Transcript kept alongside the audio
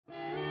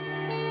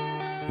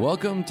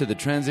Welcome to the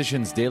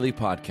Transitions Daily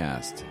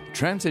podcast.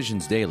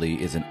 Transitions Daily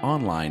is an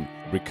online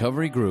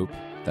recovery group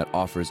that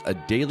offers a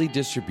daily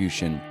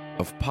distribution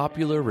of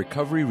popular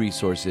recovery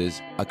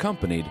resources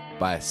accompanied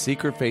by a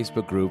secret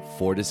Facebook group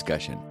for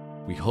discussion.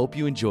 We hope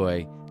you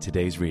enjoy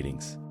today's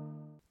readings.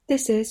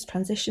 This is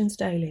Transitions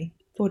Daily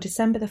for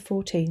December the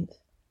 14th,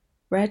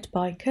 read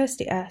by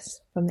Kirsty S.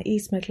 from the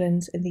East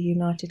Midlands in the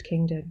United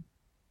Kingdom.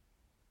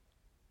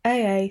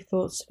 AA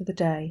Thoughts for the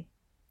Day.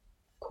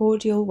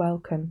 Cordial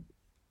welcome.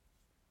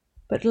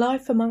 But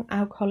life among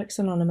Alcoholics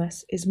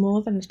Anonymous is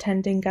more than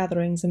attending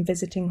gatherings and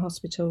visiting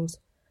hospitals,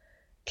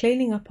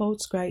 cleaning up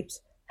old scrapes,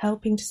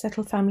 helping to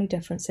settle family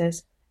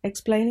differences,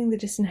 explaining the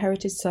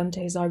disinherited son to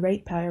his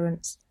irate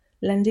parents,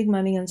 lending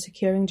money and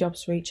securing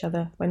jobs for each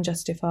other when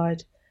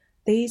justified.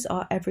 These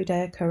are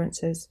everyday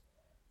occurrences.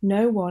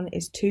 No one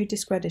is too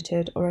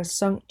discredited or has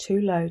sunk too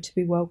low to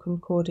be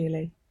welcomed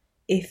cordially,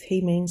 if he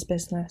means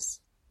business.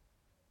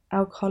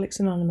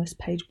 Alcoholics Anonymous,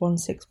 page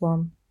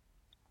 161.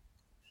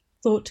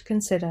 Thought to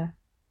consider.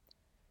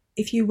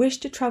 If you wish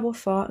to travel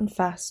far and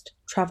fast,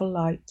 travel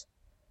light.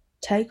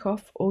 Take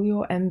off all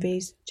your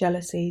envies,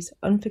 jealousies,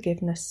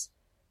 unforgiveness,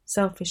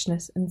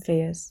 selfishness and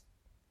fears.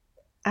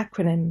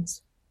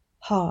 Acronyms: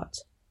 HEART,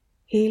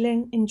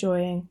 healing,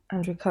 enjoying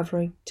and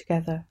recovering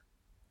together.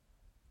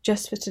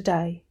 Just for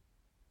today.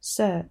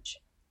 Search,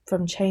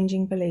 from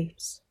changing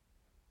beliefs.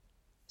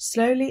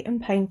 Slowly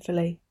and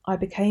painfully, I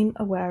became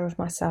aware of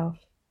myself.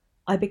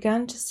 I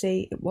began to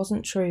see it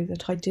wasn't true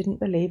that I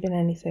didn't believe in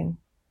anything.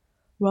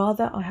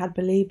 Rather, I had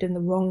believed in the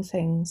wrong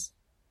things.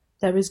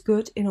 There is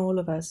good in all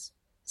of us.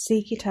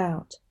 Seek it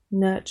out,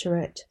 nurture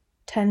it,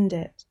 tend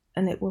it,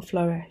 and it will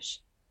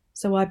flourish.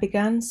 So I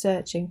began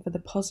searching for the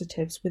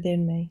positives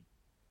within me.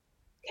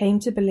 Came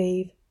to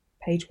believe,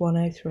 page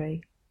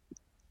 103.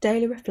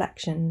 Daily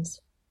Reflections.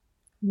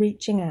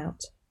 Reaching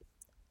out.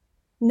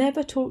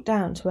 Never talk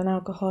down to an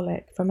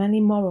alcoholic from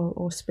any moral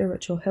or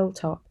spiritual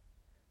hilltop.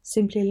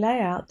 Simply lay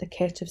out the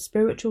kit of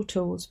spiritual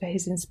tools for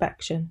his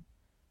inspection.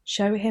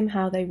 Show him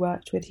how they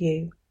worked with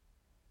you.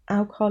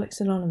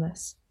 Alcoholics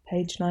Anonymous,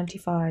 page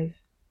 95.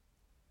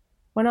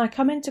 When I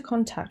come into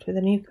contact with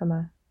a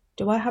newcomer,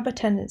 do I have a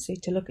tendency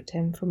to look at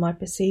him from my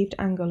perceived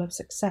angle of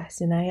success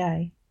in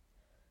AA?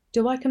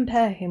 Do I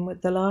compare him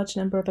with the large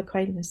number of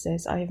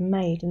acquaintances I have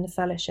made in the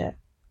fellowship?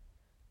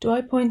 Do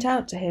I point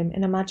out to him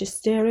in a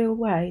magisterial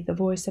way the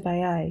voice of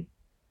AA?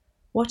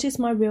 What is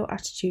my real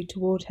attitude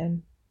toward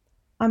him?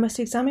 I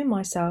must examine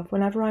myself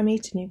whenever I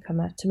meet a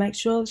newcomer to make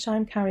sure that I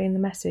am carrying the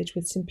message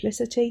with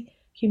simplicity,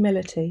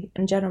 humility,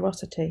 and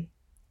generosity.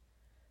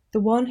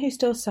 The one who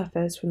still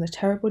suffers from the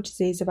terrible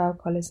disease of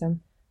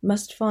alcoholism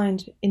must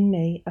find in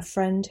me a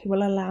friend who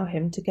will allow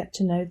him to get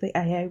to know the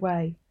AA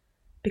way,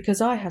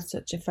 because I had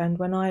such a friend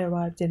when I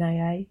arrived in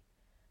AA.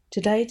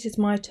 Today it is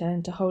my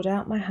turn to hold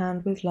out my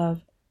hand with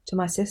love to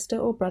my sister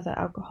or brother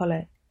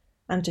alcoholic,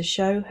 and to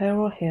show her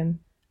or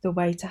him the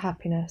way to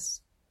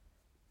happiness.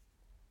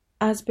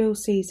 As Bill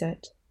sees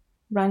it,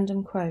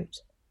 random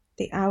quote,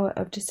 the hour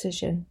of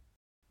decision.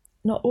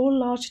 Not all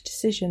large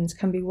decisions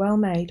can be well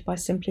made by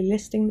simply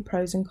listing the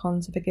pros and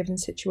cons of a given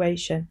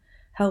situation,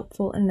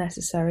 helpful and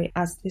necessary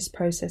as this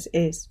process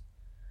is.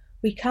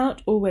 We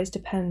cannot always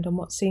depend on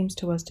what seems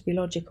to us to be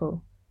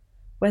logical.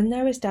 When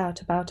there is doubt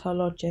about our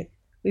logic,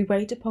 we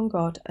wait upon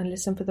God and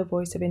listen for the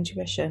voice of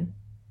intuition.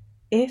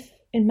 If,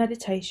 in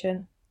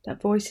meditation, that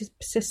voice is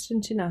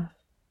persistent enough,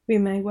 we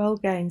may well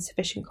gain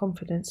sufficient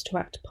confidence to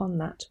act upon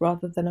that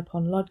rather than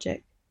upon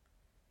logic.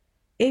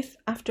 If,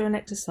 after an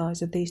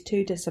exercise of these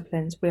two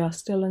disciplines, we are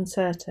still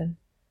uncertain,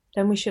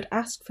 then we should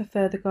ask for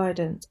further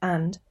guidance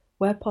and,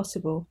 where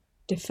possible,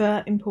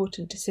 defer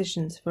important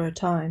decisions for a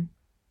time.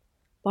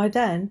 By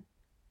then,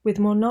 with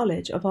more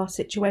knowledge of our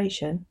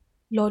situation,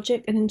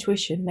 logic and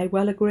intuition may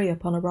well agree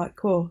upon a right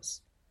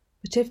course.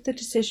 But if the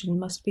decision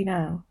must be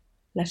now,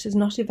 let us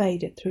not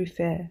evade it through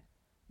fear.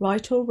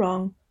 Right or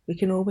wrong, we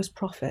can always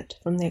profit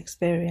from the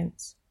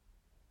experience.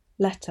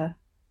 Letter,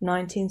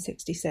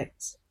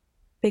 1966.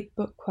 Big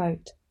Book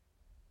quote.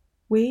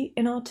 We,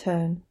 in our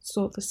turn,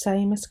 sought the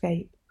same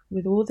escape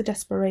with all the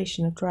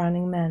desperation of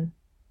drowning men.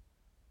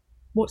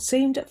 What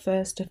seemed at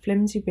first a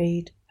flimsy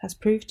reed has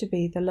proved to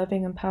be the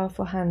loving and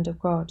powerful hand of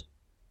God.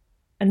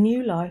 A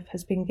new life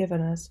has been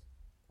given us,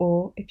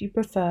 or, if you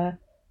prefer,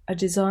 a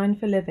design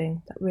for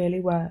living that really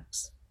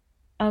works.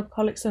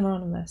 Alcoholics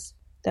Anonymous,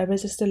 There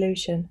is a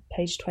Solution,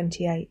 page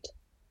 28.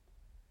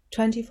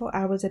 24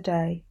 hours a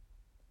day.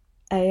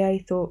 AA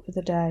Thought for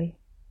the Day.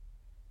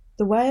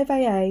 The way of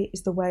AA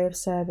is the way of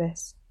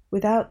service.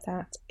 Without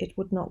that, it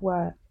would not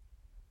work.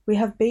 We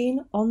have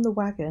been on the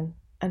wagon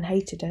and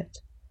hated it.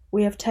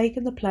 We have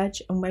taken the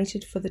pledge and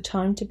waited for the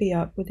time to be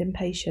up with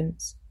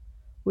impatience.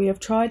 We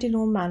have tried in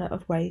all manner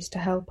of ways to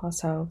help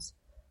ourselves,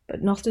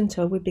 but not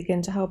until we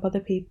begin to help other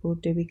people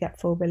do we get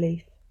full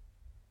relief.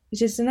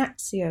 It is an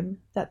axiom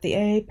that the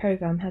AA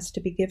program has to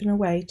be given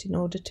away in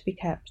order to be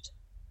kept.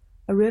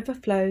 A river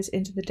flows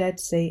into the Dead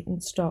Sea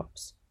and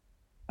stops.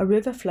 A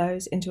river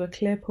flows into a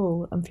clear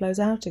pool and flows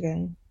out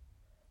again.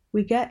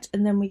 We get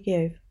and then we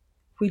give.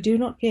 If we do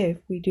not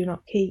give, we do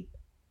not keep.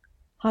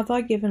 Have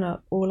I given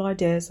up all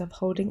ideas of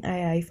holding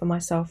AA for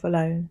myself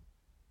alone?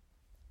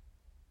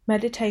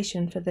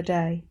 Meditation for the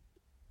day.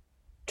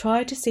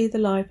 Try to see the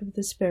life of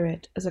the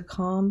spirit as a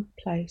calm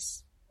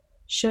place,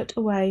 shut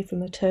away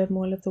from the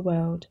turmoil of the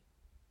world.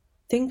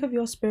 Think of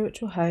your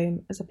spiritual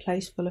home as a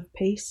place full of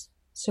peace,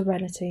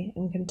 serenity,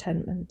 and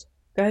contentment.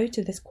 Go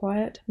to this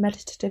quiet,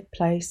 meditative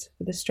place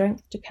for the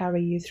strength to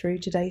carry you through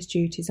today's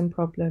duties and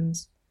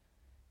problems.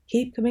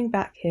 Keep coming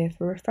back here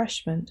for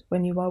refreshment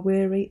when you are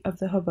weary of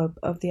the hubbub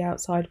of the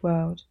outside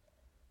world.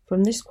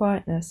 From this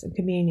quietness and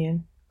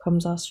communion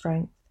comes our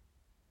strength.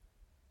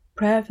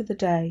 Prayer for the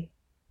day.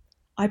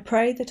 I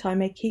pray that I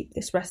may keep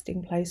this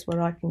resting place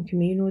where I can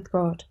commune with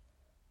God.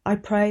 I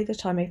pray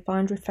that I may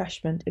find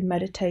refreshment in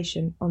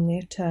meditation on the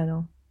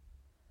eternal.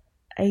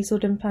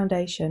 Hazelden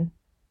Foundation,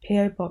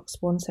 P.O. Box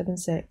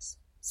 176,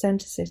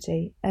 Centre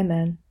City,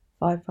 MN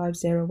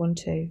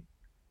 55012.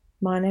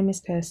 My name is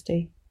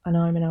Kirsty, and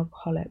I'm an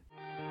alcoholic.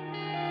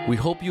 We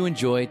hope you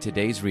enjoyed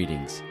today's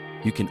readings.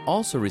 You can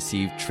also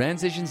receive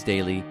Transitions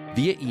Daily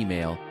via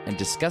email and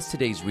discuss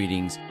today's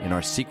readings in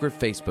our secret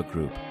Facebook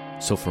group.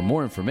 So for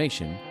more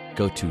information,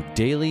 go to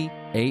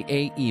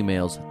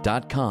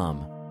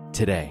dailyaaemails.com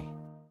today.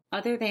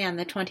 Other than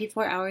the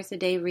 24 hours a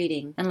day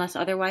reading, unless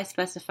otherwise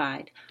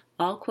specified,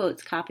 all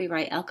quotes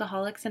copyright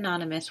Alcoholics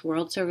Anonymous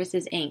World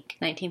Services, Inc.,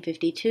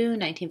 1952,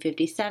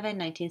 1957,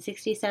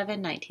 1967,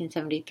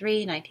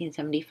 1973,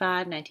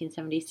 1975,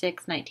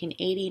 1976,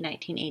 1980,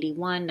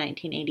 1981,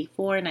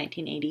 1984,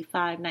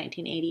 1985,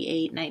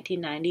 1988,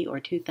 1990, or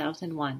 2001.